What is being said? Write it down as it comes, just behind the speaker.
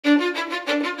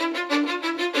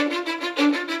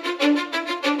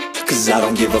'cause I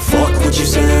don't give a fuck what you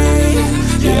say.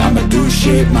 Yeah, I'ma do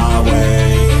shit my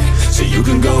way. So you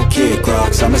can go kick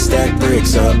rocks, I'ma stack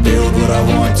bricks up, build what I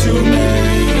want to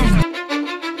make.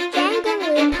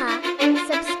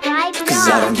 Cause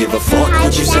I don't give a fuck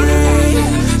what you say.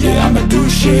 Yeah, I'ma do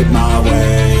shit my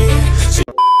way. So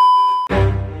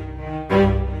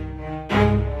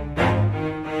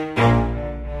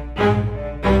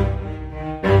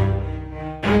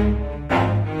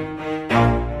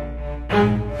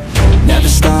never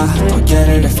stop, I'll get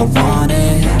it if I want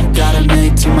it. Gotta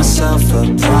make to myself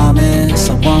a promise.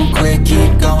 I won't quit,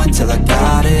 keep going till I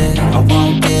got it. I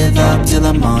won't give up till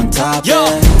I'm on top. Yo,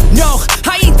 no,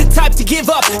 I ain't the type to give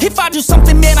up. If I do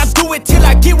something, man, I do it till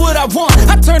I get what I want.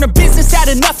 I turn a business out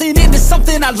of nothing into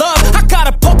something I love. I got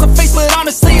a poker face, but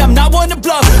honestly, I'm not one to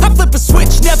bluff. I flip a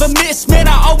switch, never miss, man,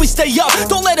 I always stay up.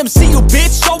 Don't let them see you,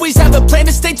 bitch, always have a plan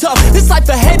to stay tough. This life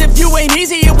ahead of you ain't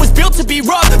easy, it was built to be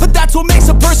rough. But that's what makes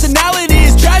a personality,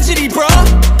 is tragedy, bruh.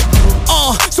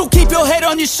 So keep your head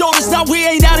on your shoulders. Now we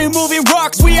ain't out here moving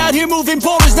rocks, we out here moving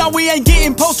boulders. Now we ain't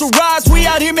getting posterized, we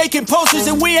out here making posters.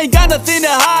 And we ain't got nothing to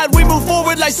hide, we move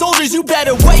forward like soldiers. You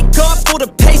better wake up for the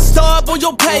pay stub, or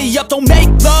you'll pay up. Don't make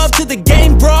love to the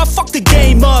game, bruh, fuck the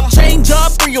game up. Change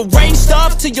up, rearrange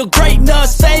stuff to your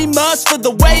greatness. Famous for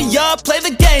the way up, play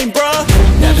the game, bruh.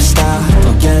 Never stop,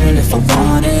 I'll get it if I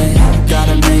want it.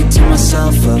 Gotta make to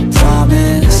myself a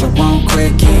promise. I won't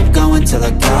quit, keep going till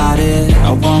I got it.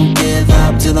 I won't give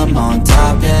up till I'm on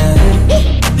top, yeah.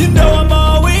 You know I'm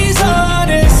always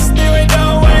honest, there ain't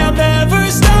no way I'm ever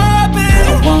stopping.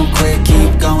 I won't quit,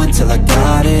 keep going till I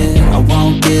got it. I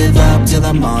won't give up till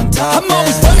I'm on top, I'm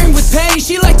always flirting with pain,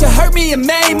 she like to hurt me and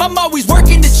maim. I'm always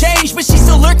working to change, but she's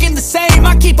still lurking the same.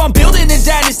 I keep on building a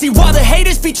dynasty while the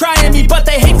haters be trying me. But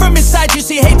they hate from inside, you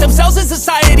see, hate themselves in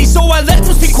society. So I let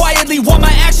them speak quietly while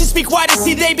my actions speak wider.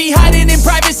 See, they be hiding in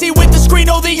privacy with the screen,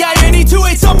 oh the irony. To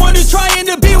hate someone who's trying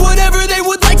to be whatever they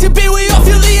would like to be. We all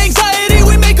feel the anxiety,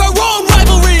 we make our own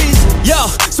rivalries. Yo,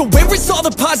 so where is all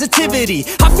the positivity?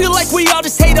 I feel like we all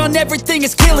just hate on everything,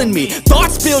 it's killing me.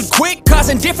 Thoughts build quick,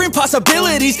 causing different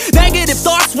possibilities. Negative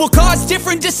thoughts will cause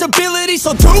different disabilities.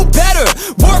 So do better,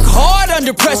 work hard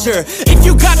under pressure. If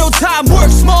you got no time,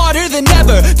 work smarter than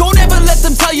ever. Don't ever let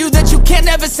them tell you that you can't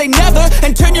never say never.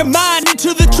 And turn your mind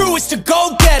into the truest of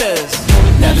go-getters.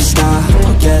 Never stop,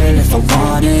 I'll get it if I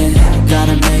want it.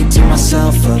 Gotta make to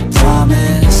myself a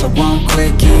promise. I won't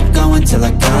quit, keep going till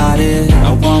I got it.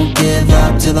 I won't give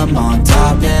up till I'm on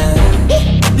top, yeah.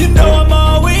 You know I'm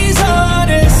always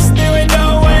honest, there ain't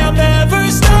no way I'm ever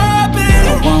stopping.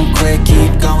 I won't quit,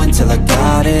 keep going till I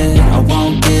got it. I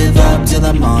won't give up till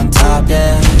I'm on top,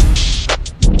 yeah.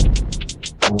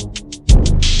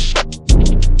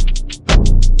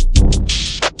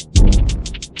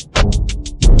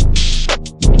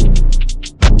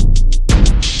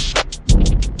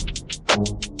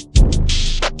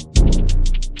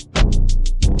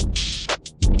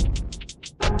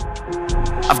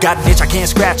 I've got an itch I can't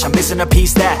scratch, I'm missing a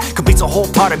piece that completes a whole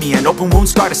part of me, an open wound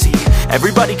scar to see.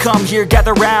 Everybody come here,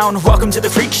 gather round, welcome to the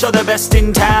freak show, the best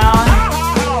in town.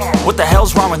 What the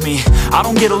hell's wrong with me? I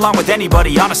don't get along with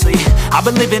anybody, honestly. I've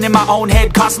been living in my own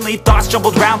head constantly, thoughts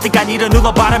jumbled round, think I need a new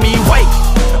lobotomy. Wait,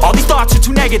 all these thoughts are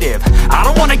too negative, I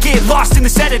don't wanna get lost in the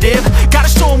sedative. Gotta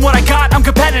show them what I got, I'm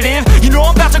competitive. You know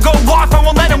I'm about to go off, I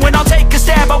won't let them win, I'll take a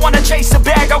stab. I wanna chase the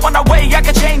bag, I wanna weigh, I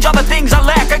can change all the things I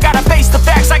lack. I gotta face the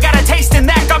facts, I got a taste in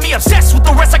that. Got me obsessed with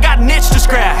the rest, I got an itch to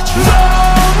scratch.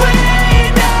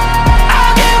 Going down,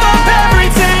 I'll give up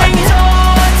everything.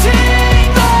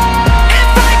 Daunting though,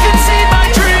 if I can see my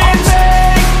dreams, I'll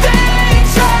make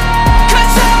things right.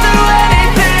 'Cause I'll do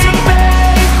anything to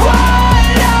make what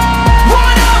I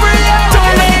want a reality.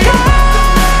 Don't let go,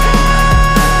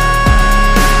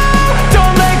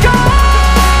 don't let go.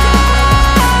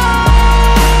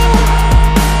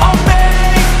 I'll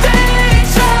make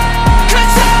things right.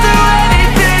 'Cause I'll do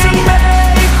anything to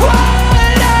make what I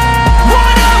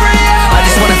want a reality. I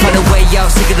just wanna find a way out,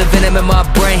 sick of the venom in my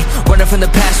brain. Running from the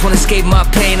past, wanna escape my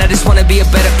pain. I just wanna be a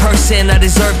better person, I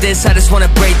deserve this. I just wanna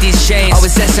break these chains.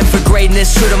 Always asking for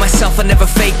greatness, true to myself, I never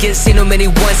fake it. Seen too many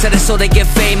once, that is so they get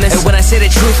famous. And when I say the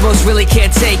truth, most really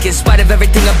can't take it. In spite of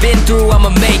everything I've been through, I'ma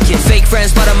make it. Fake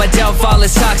friends, but on my downfall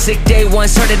is toxic. Day one,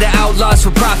 started the outlaws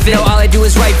for profit. Now all I do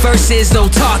is write verses, no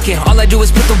talking. All I do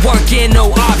is put the work in,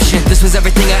 no option. This was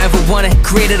everything I ever wanted.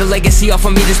 Created a legacy off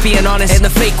of me just being honest. And the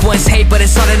fake ones hate, but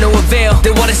it's all to no avail.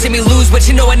 They wanna see me lose, but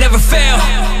you know I never fail.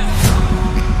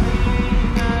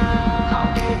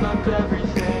 I'll give up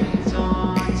everything,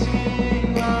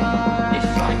 daunting life.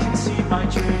 If I can see my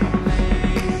dream,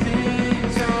 make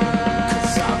things right.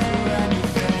 'Cause I'll do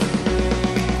anything,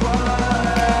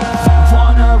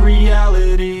 want a reality.